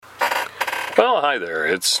Well, hi there.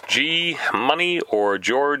 It's G, Money, or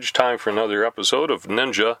George. Time for another episode of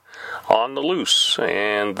Ninja on the Loose.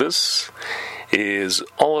 And this is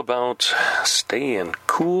all about staying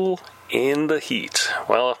cool in the heat.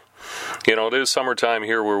 Well, you know, it is summertime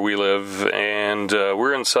here where we live, and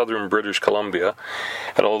we're in southern British Columbia.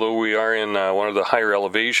 And although we are in one of the higher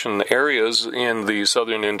elevation areas in the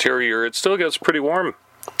southern interior, it still gets pretty warm.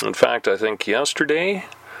 In fact, I think yesterday,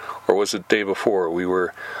 or was it the day before, we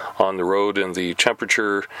were on the road and the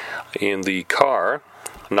temperature in the car,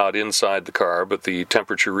 not inside the car, but the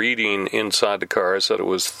temperature reading inside the car said it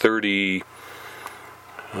was 30,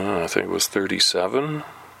 I think it was 37,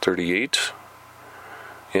 38.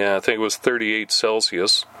 Yeah, I think it was 38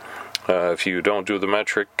 Celsius. If you don't do the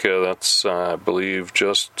metric, that's, I believe,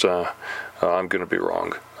 just, I'm going to be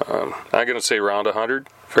wrong. I'm going to say around 100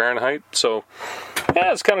 Fahrenheit. So,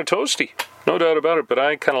 yeah, it's kind of toasty. No doubt about it, but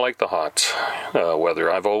I kind of like the hot weather.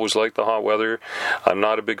 I've always liked the hot weather. I'm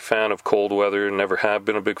not a big fan of cold weather, never have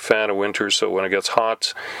been a big fan of winter, so when it gets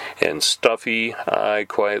hot and stuffy, I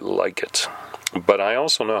quite like it. But I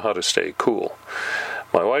also know how to stay cool.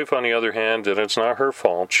 My wife, on the other hand, and it's not her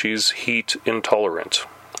fault, she's heat intolerant.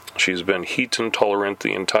 She's been heat intolerant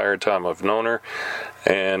the entire time I've known her,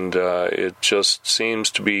 and it just seems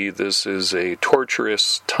to be this is a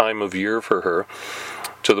torturous time of year for her,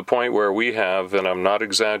 to the point where we have, and I'm not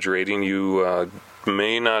exaggerating, you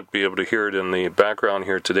may not be able to hear it in the background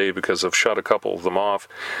here today because I've shut a couple of them off,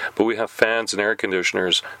 but we have fans and air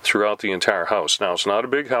conditioners throughout the entire house. Now, it's not a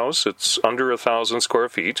big house. It's under 1,000 square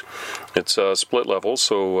feet. It's split level,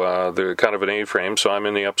 so they're kind of an A-frame, so I'm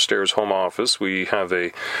in the upstairs home office. We have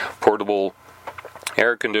a portable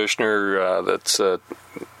air conditioner that's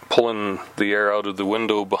pulling the air out of the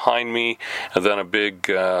window behind me, and then a big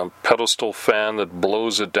pedestal fan that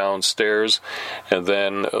blows it downstairs, and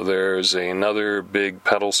then there's another big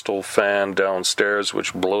pedestal fan downstairs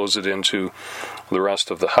which blows it into the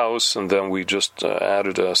rest of the house, and then we just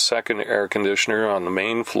added a second air conditioner on the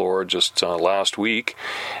main floor just last week,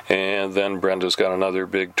 and then Brenda's got another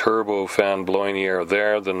big turbo fan blowing the air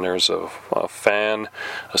there. Then there's a fan,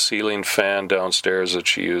 a ceiling fan downstairs that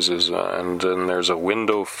she uses, and then there's a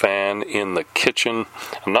window fan in the kitchen.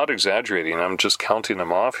 I'm not exaggerating, I'm just counting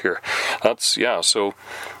them off here.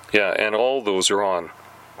 And all those are on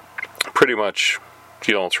pretty much,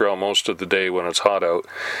 you know, throughout most of the day when it's hot out.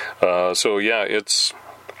 It's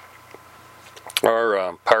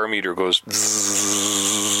our power meter goes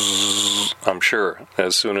zzz, I'm sure,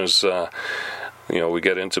 as soon as we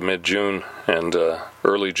get into mid-June and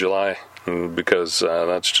early July, because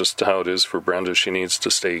that's just how it is for Brenda. She needs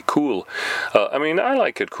to stay cool. I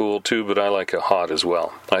like it cool too, but I like it hot as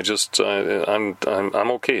well.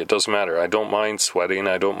 I'm okay. It doesn't matter. I don't mind sweating.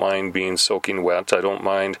 I don't mind being soaking wet. I don't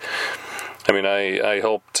mind. I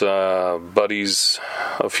helped buddies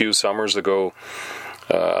a few summers ago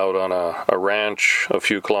out on a ranch a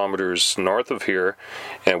few kilometers north of here,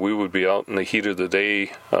 and we would be out in the heat of the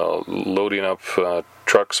day loading up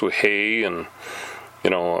trucks with hay, and I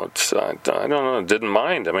don't know, didn't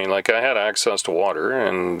mind. I had access to water,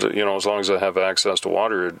 and, as long as I have access to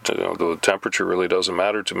water, the temperature really doesn't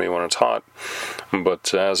matter to me when it's hot.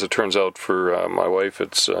 But as it turns out for my wife,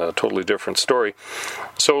 it's a totally different story.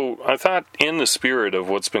 So I thought, in the spirit of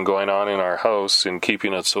what's been going on in our house and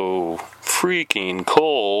keeping it so freaking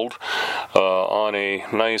cold on a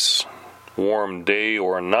nice warm day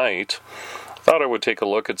or night, thought I would take a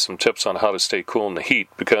look at some tips on how to stay cool in the heat,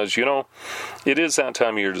 because, it is that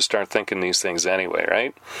time of year to start thinking these things anyway,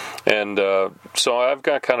 right? And so I've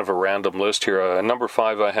got kind of a random list here. Number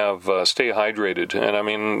 5, I have stay hydrated. And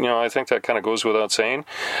I think that kind of goes without saying.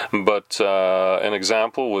 But an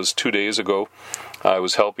example was 2 days ago. I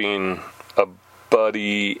was helping a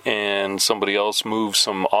buddy and somebody else move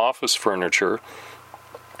some office furniture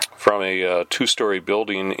from a 2-story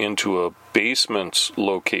building into a basement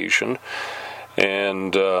location.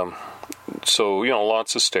 And so,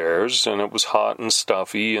 lots of stairs, and it was hot and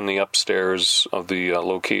stuffy in the upstairs of the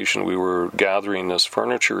location we were gathering this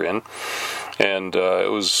furniture in. And it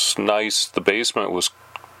was nice. The basement was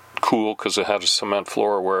cool because it had a cement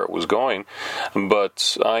floor where it was going.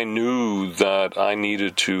 But I knew that I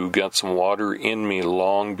needed to get some water in me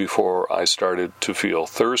long before I started to feel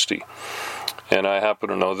thirsty. And I happen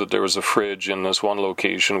to know that there was a fridge in this one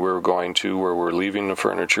location we were going to, where we're leaving the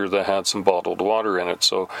furniture, that had some bottled water in it.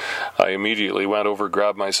 So I immediately went over,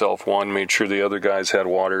 grabbed myself one, made sure the other guys had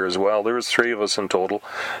water as well. There was 3 of us in total.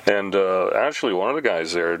 And actually, one of the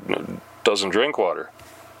guys there doesn't drink water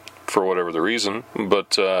for whatever the reason.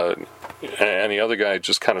 But and the other guy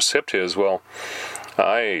just kind of sipped his. Well,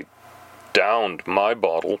 I downed my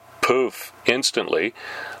bottle poof, instantly.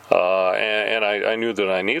 And I knew that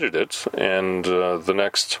I needed it. And the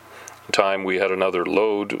next time we had another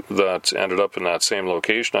load that ended up in that same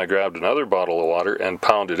location, I grabbed another bottle of water and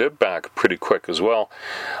pounded it back pretty quick as well.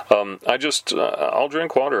 I'll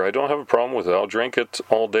drink water. I don't have a problem with it. I'll drink it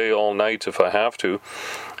all day, all night if I have to.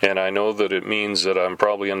 And I know that it means that I'm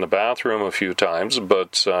probably in the bathroom a few times,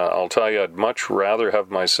 but I'll tell you, I'd much rather have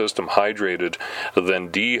my system hydrated than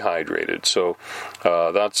dehydrated. So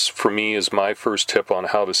that's, for me, is my first tip on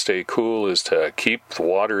how to stay cool, is to keep the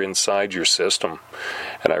water inside your system.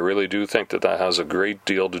 And I really do think that that has a great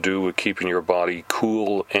deal to do with keeping your body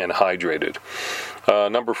cool and hydrated.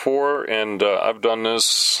 Number 4, and I've done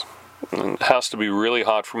this, it has to be really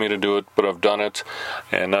hot for me to do it, but I've done it,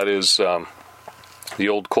 and that is the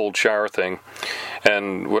old cold shower thing.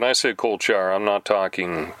 And when I say cold shower, I'm not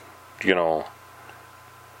talking,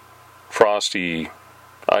 frosty,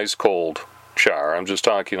 ice cold shower. I'm just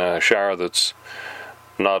talking a shower that's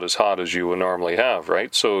not as hot as you would normally have,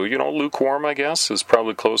 right? So, lukewarm, I guess, is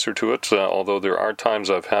probably closer to it, although there are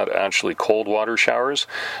times I've had actually cold water showers,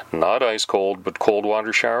 not ice cold, but cold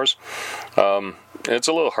water showers. It's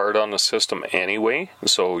a little hard on the system anyway,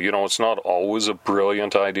 so, it's not always a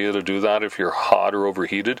brilliant idea to do that if you're hot or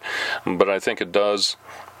overheated, but I think it does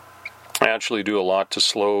actually do a lot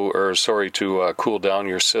to cool down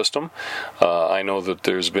your system. I know that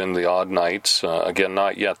there's been the odd nights, again,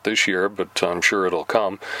 not yet this year, but I'm sure it'll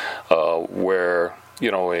come, where,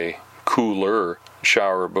 a cooler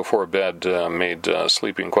shower before bed made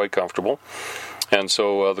sleeping quite comfortable. And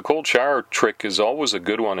so the cold shower trick is always a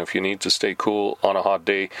good one if you need to stay cool on a hot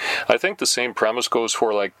day. I think the same premise goes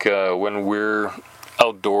for when we're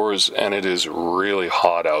outdoors and it is really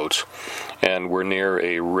hot out and we're near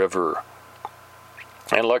a river.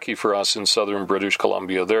 And lucky for us in southern British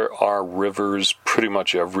Columbia, there are rivers pretty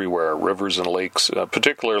much everywhere, rivers and lakes,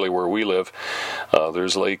 particularly where we live.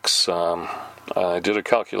 There's lakes. I did a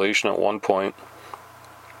calculation at one point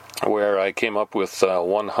where I came up with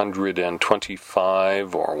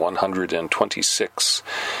 125 or 126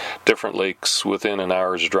 different lakes within an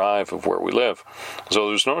hour's drive of where we live. So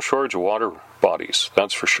there's no shortage of water bodies,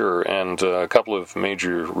 that's for sure, and a couple of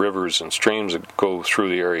major rivers and streams that go through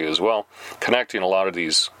the area as well, connecting a lot of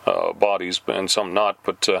these bodies, and some not,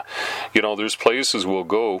 but there's places we'll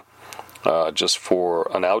go just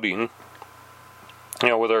for an outing,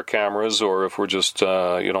 with our cameras, or if we're just,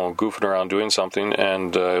 goofing around doing something,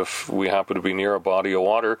 and if we happen to be near a body of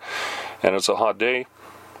water and it's a hot day,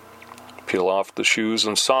 peel off the shoes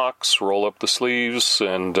and socks, roll up the sleeves,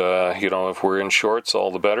 and, if we're in shorts, all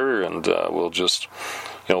the better, and we'll just,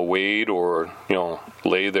 wade or,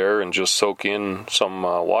 lay there and just soak in some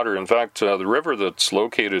water. In fact, the river that's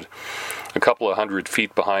located a couple of 100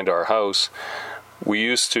 feet behind our house, we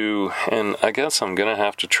used to, and I guess I'm going to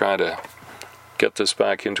have to try to get this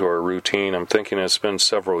back into our routine. I'm thinking it's been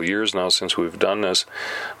several years now since we've done this,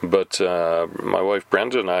 but my wife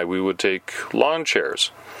Brenda and I, we would take lawn chairs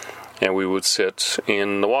and we would sit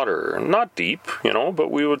in the water, not deep, but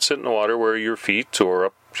we would sit in the water where your feet or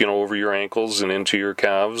up, over your ankles and into your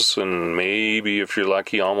calves, and maybe if you're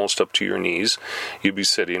lucky almost up to your knees, you'd be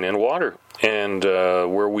sitting in water. And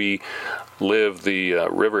where we live, the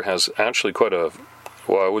river has actually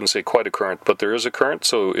I wouldn't say quite a current, but there is a current,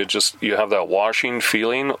 so you have that washing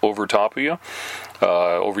feeling over top of you,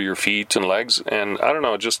 over your feet and legs, and I don't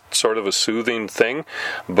know, just sort of a soothing thing,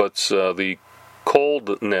 but the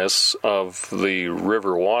coldness of the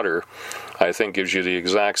river water, I think, gives you the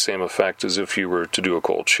exact same effect as if you were to do a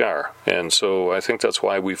cold shower. And so I think that's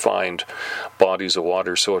why we find bodies of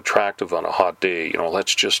water so attractive on a hot day.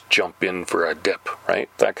 Let's just jump in for a dip, right?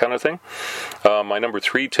 That kind of thing. My number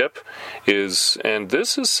 3 tip is, and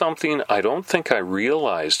this is something I don't think I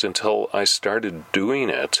realized until I started doing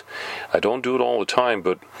it. I don't do it all the time,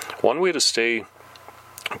 but one way to stay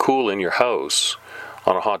cool in your house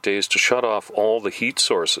on a hot day is to shut off all the heat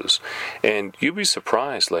sources. And you'd be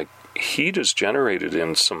surprised, heat is generated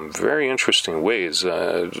in some very interesting ways.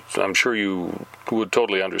 I'm sure you would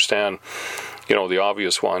totally understand, the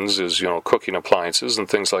obvious ones is, cooking appliances and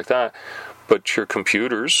things like that. But your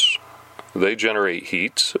computers, they generate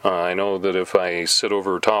heat. I know that if I sit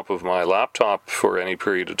over top of my laptop for any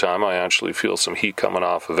period of time, I actually feel some heat coming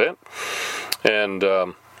off of it. And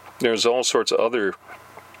there's all sorts of other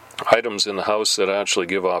items in the house that actually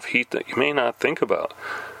give off heat that you may not think about,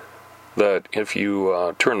 that if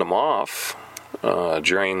you turn them off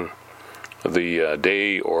during the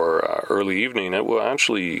day or early evening, it will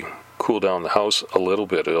actually cool down the house a little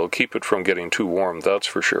bit. It'll keep it from getting too warm, that's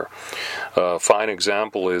for sure. Fine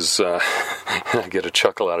example is, I get a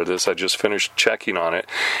chuckle out of this, I just finished checking on it,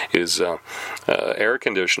 is air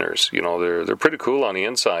conditioners. They're pretty cool on the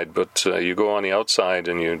inside, but you go on the outside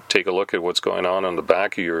and you take a look at what's going on the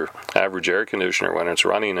back of your average air conditioner when it's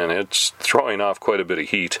running, and it's throwing off quite a bit of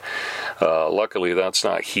heat. Luckily, that's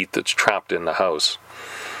not heat that's trapped in the house.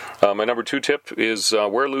 My number 2 tip is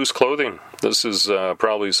wear loose clothing. This is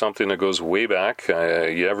probably something that goes way back.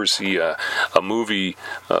 You ever see a movie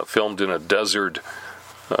filmed in a desert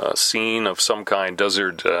scene of some kind,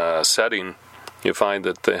 desert setting, you find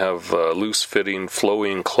that they have loose-fitting,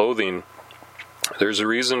 flowing clothing. There's a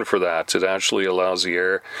reason for that. It actually allows the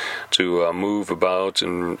air to move about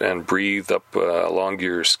and breathe up along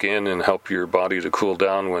your skin and help your body to cool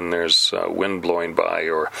down when there's wind blowing by,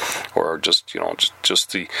 or just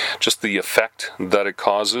the effect that it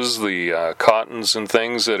causes. The cottons and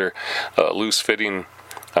things that are loose fitting.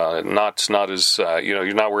 Not as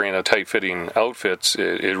you're not wearing a tight-fitting outfit.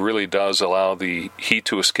 It really does allow the heat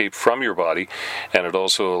to escape from your body, and it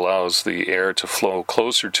also allows the air to flow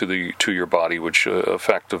closer to your body, which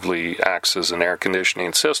effectively acts as an air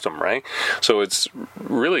conditioning system, right? So it's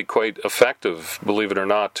really quite effective, believe it or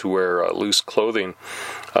not, to wear loose clothing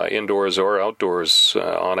indoors or outdoors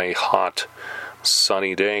on a hot,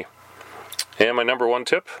 sunny day. And my number 1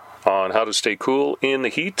 tip on how to stay cool in the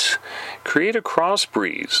heat: create a cross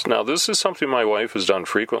breeze. Now, this is something my wife has done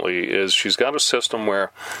frequently, is she's got a system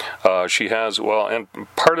where she has, and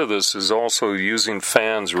part of this is also using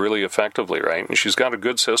fans really effectively, right? And she's got a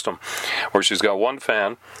good system where she's got one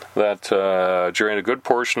fan that during a good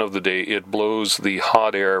portion of the day, it blows the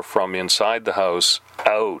hot air from inside the house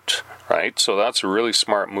out, right? So that's a really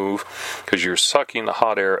smart move because you're sucking the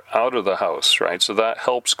hot air out of the house, right? So that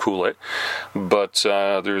helps cool it. But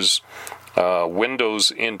there's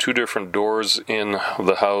windows in 2 different doors in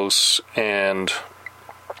the house, and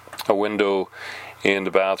a window in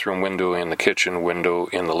the bathroom, window in the kitchen, window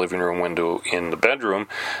in the living room, window in the bedroom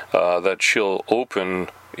that she'll open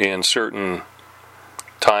in certain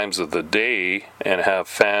times of the day and have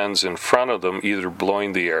fans in front of them, either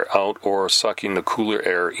blowing the air out or sucking the cooler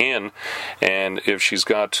air in. And if she's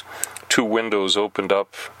got 2 windows opened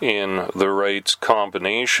up in the right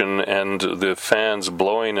combination and the fans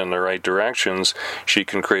blowing in the right directions, she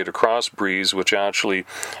can create a cross breeze, which actually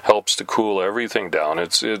helps to cool everything down.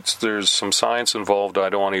 There's some science involved I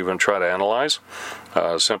don't want to even try to analyze,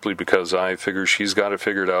 simply because I figure she's got it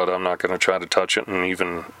figured out. I'm not going to try to touch it and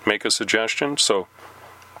even make a suggestion. So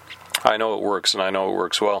I know it works, and I know it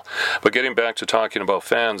works well. But getting back to talking about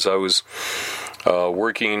fans, I was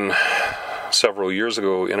working several years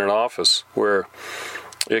ago in an office where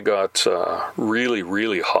it got really,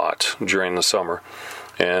 really hot during the summer.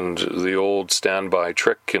 And the old standby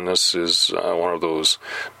trick, and this is one of those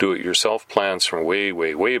do-it-yourself plans from way,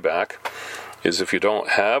 way, way back, is if you don't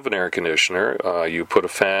have an air conditioner, you put a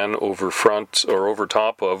fan over front or over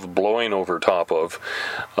top of, blowing over top of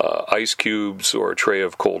ice cubes or a tray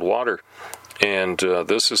of cold water. And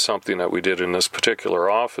this is something that we did in this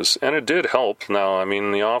particular office, and it did help. Now, I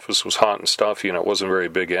mean, the office was hot and stuffy, and it wasn't very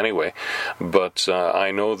big anyway, but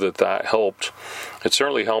I know that helped. It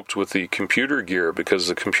certainly helped with the computer gear, because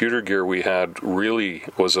the computer gear we had really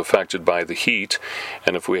was affected by the heat,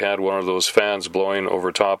 and if we had one of those fans blowing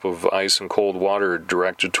over top of ice and cold water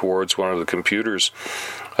directed towards one of the computers,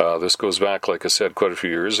 this goes back, like I said, quite a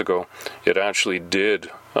few years ago, it actually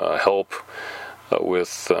did help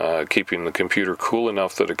with keeping the computer cool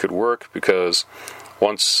enough that it could work, because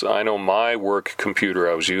once, I know my work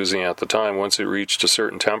computer I was using at the time, once it reached a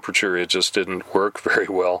certain temperature, it just didn't work very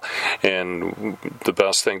well, and the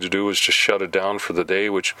best thing to do was just shut it down for the day,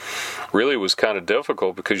 which really was kind of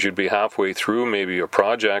difficult, because you'd be halfway through maybe a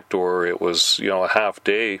project, or it was, a half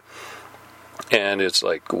day, and it's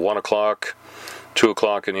like 1 o'clock, 2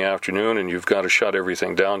 o'clock in the afternoon, and you've got to shut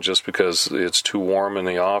everything down just because it's too warm in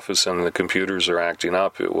the office and the computers are acting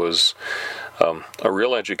up. It was a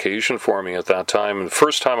real education for me at that time. And the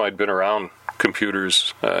first time I'd been around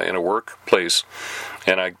computers in a workplace,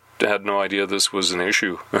 and I had no idea this was an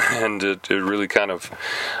issue, and it really kind of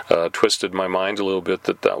twisted my mind a little bit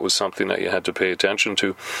that was something that you had to pay attention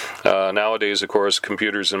to. Nowadays, of course,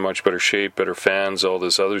 computers in much better shape, better fans, all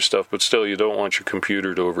this other stuff, but still, you don't want your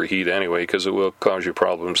computer to overheat anyway, because it will cause you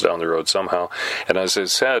problems down the road somehow. And as I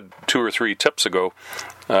said 2 or 3 tips ago,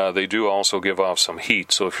 they do also give off some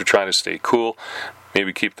heat, so if you're trying to stay cool,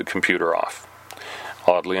 maybe keep the computer off,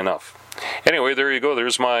 oddly enough. Anyway, there you go.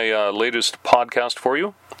 There's my latest podcast for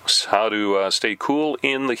you. How to stay cool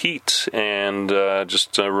in the heat. And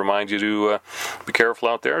just remind you to be careful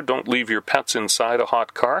out there. Don't leave your pets inside a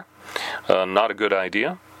hot car. Not a good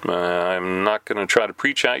idea. I'm not going to try to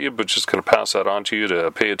preach at you, but just going to pass that on to you to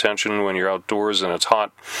pay attention when you're outdoors and it's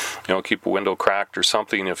hot. Keep a window cracked or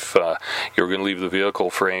something if you're going to leave the vehicle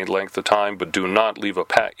for any length of time, but do not leave a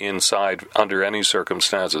pet inside under any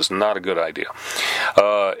circumstances. Not a good idea.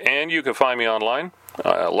 And you can find me online.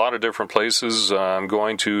 A lot of different places. I'm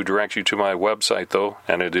going to direct you to my website, though,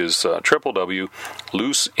 and it is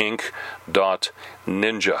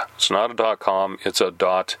www.looseinc.ninja. It's not a .com, it's a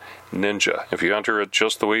 .ninja. If you enter it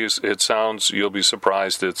just the way it sounds, you'll be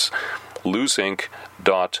surprised. It's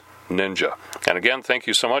looseinc.ninja. And again, thank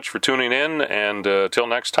you so much for tuning in, and till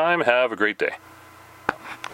next time, have a great day.